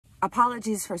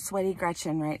Apologies for sweaty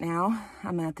Gretchen right now.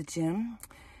 I'm at the gym,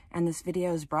 and this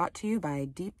video is brought to you by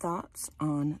Deep Thoughts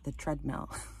on the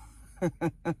Treadmill.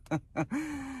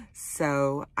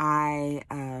 So I,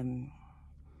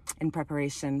 in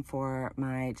preparation for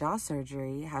my jaw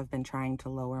surgery, have been trying to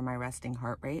lower my resting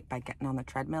heart rate by getting on the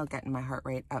treadmill, getting my heart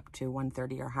rate up to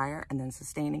 130 or higher, and then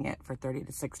sustaining it for 30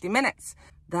 to 60 minutes.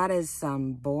 That is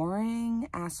some boring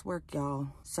ass work, y'all.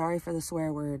 Sorry for the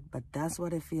swear word, but that's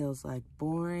what it feels like.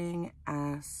 Boring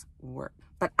ass work.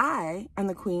 But I am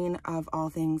the queen of all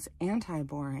things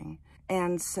anti-boring.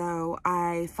 And so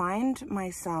I find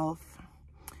myself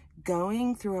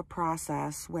going through a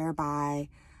process whereby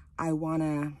I want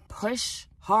to push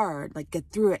hard, like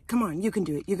get through it. Come on, you can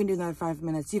do it. You can do another 5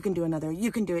 minutes. You can do another.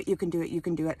 You can do it. You can do it. You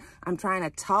can do it. I'm trying to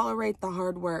tolerate the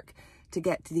hard work to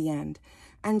get to the end.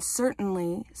 And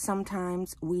certainly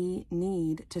sometimes we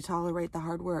need to tolerate the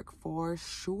hard work for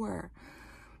sure.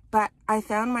 But I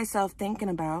found myself thinking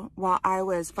about, while I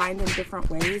was finding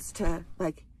different ways to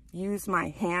like use my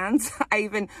hands,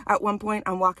 at one point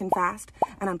I'm walking fast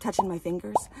and I'm touching my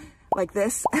fingers like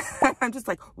this. I'm just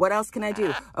like, what else can I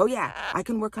do? Oh yeah, I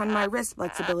can work on my wrist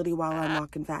flexibility while I'm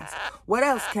walking fast. What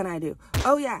else can I do?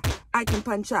 Oh yeah, I can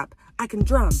punch up. I can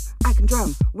drum. I can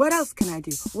drum. What else can I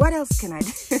do? What else can I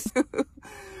do?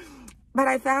 But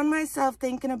I found myself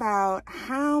thinking about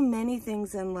how many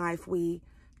things in life we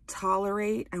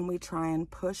tolerate and we try and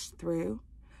push through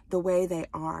the way they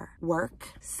are. Work,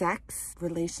 sex,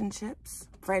 relationships,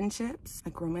 friendships,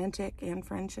 like romantic and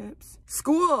friendships.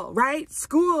 School, right?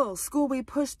 School, we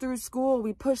push through school.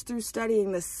 We push through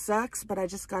studying. This sucks, but I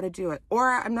just got to do it. Or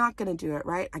I'm not going to do it,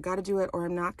 right? I got to do it or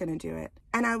I'm not going to do it.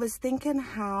 And I was thinking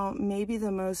how maybe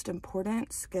the most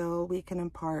important skill we can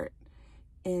impart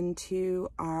into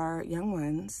our young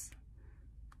ones,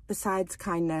 besides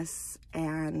kindness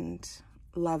and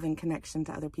love and connection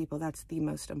to other people, that's the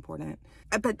most important.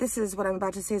 But this is what I'm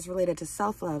about to say is related to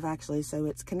self-love, actually, so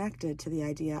it's connected to the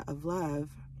idea of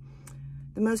love.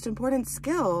 The most important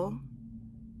skill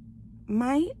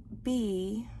might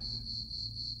be,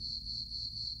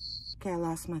 okay, I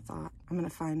lost my thought. I'm gonna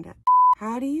find it.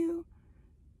 How do you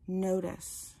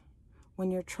notice when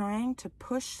you're trying to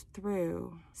push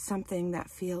through something that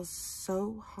feels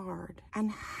so hard?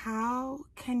 And how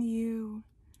can you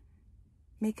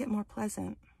make it more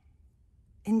pleasant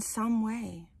in some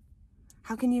way?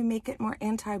 How can you make it more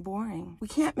anti-boring? We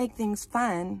can't make things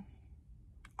fun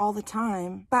all the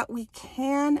time, but we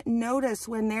can notice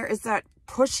when there is that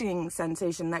pushing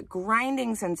sensation, that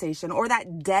grinding sensation, or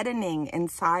that deadening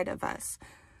inside of us.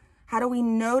 How do we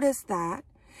notice that?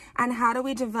 And how do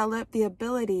we develop the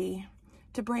ability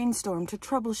to brainstorm, to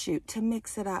troubleshoot, to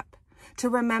mix it up, to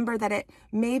remember that it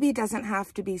maybe doesn't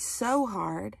have to be so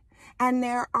hard, and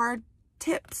there are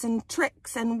tips and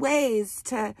tricks and ways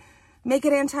to make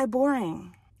it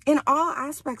anti-boring in all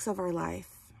aspects of our life.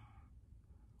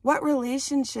 What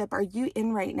relationship are you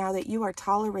in right now that you are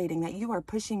tolerating, that you are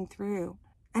pushing through?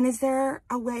 And is there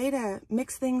a way to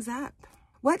mix things up?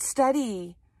 What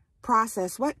study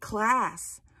process, what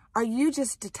class are you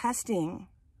just detesting?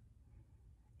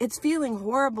 It's feeling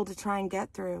horrible to try and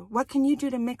get through. What can you do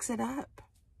to mix it up?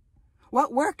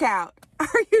 What workout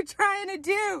are you trying to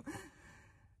do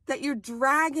that you're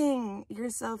dragging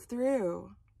yourself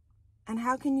through? And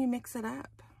how can you mix it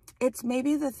up? It's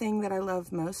maybe the thing that I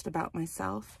love most about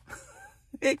myself.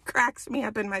 It cracks me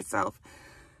up in myself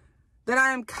that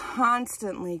I am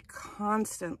constantly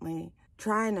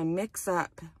trying to mix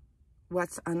up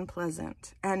what's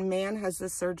unpleasant. And man, has the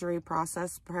surgery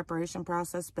process, preparation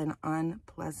process, been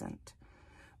unpleasant.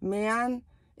 Man,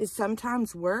 is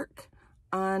sometimes work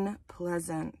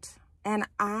unpleasant. And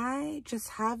I just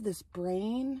have this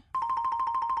brain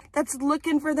that's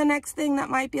looking for the next thing that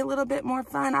might be a little bit more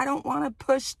fun. I don't want to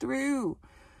push through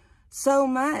so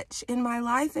much in my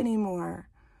life anymore.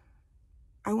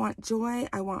 I want joy.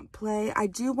 I want play. I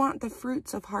do want the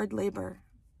fruits of hard labor.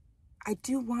 I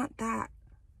do want that.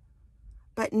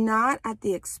 But not at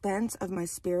the expense of my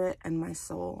spirit and my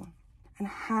soul. And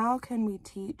how can we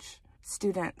teach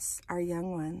students, our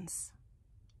young ones,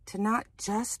 to not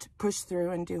just push through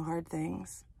and do hard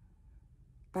things,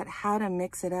 but how to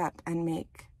mix it up and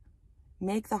make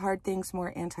the hard things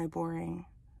more anti-boring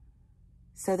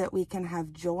so that we can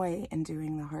have joy in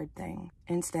doing the hard thing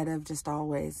instead of just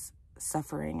always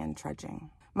suffering and trudging?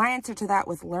 My answer to that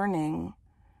with learning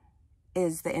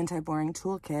is the anti-boring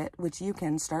toolkit, which you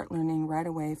can start learning right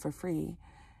away for free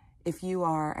if you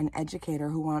are an educator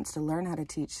who wants to learn how to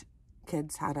teach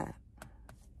kids how to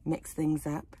mix things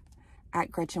up, at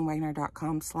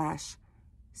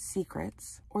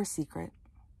gretchenwagner.com/secrets or secret.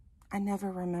 I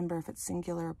never remember if it's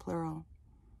singular or plural.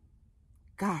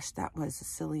 Gosh, that was a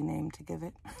silly name to give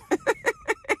it.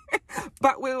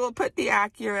 But we will put the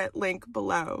accurate link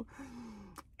below.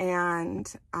 And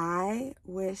I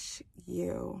wish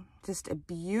you just a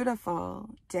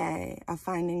beautiful day of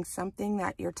finding something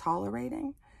that you're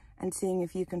tolerating and seeing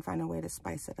if you can find a way to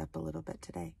spice it up a little bit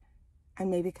today. And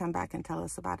maybe come back and tell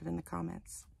us about it in the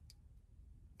comments.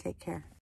 Take care.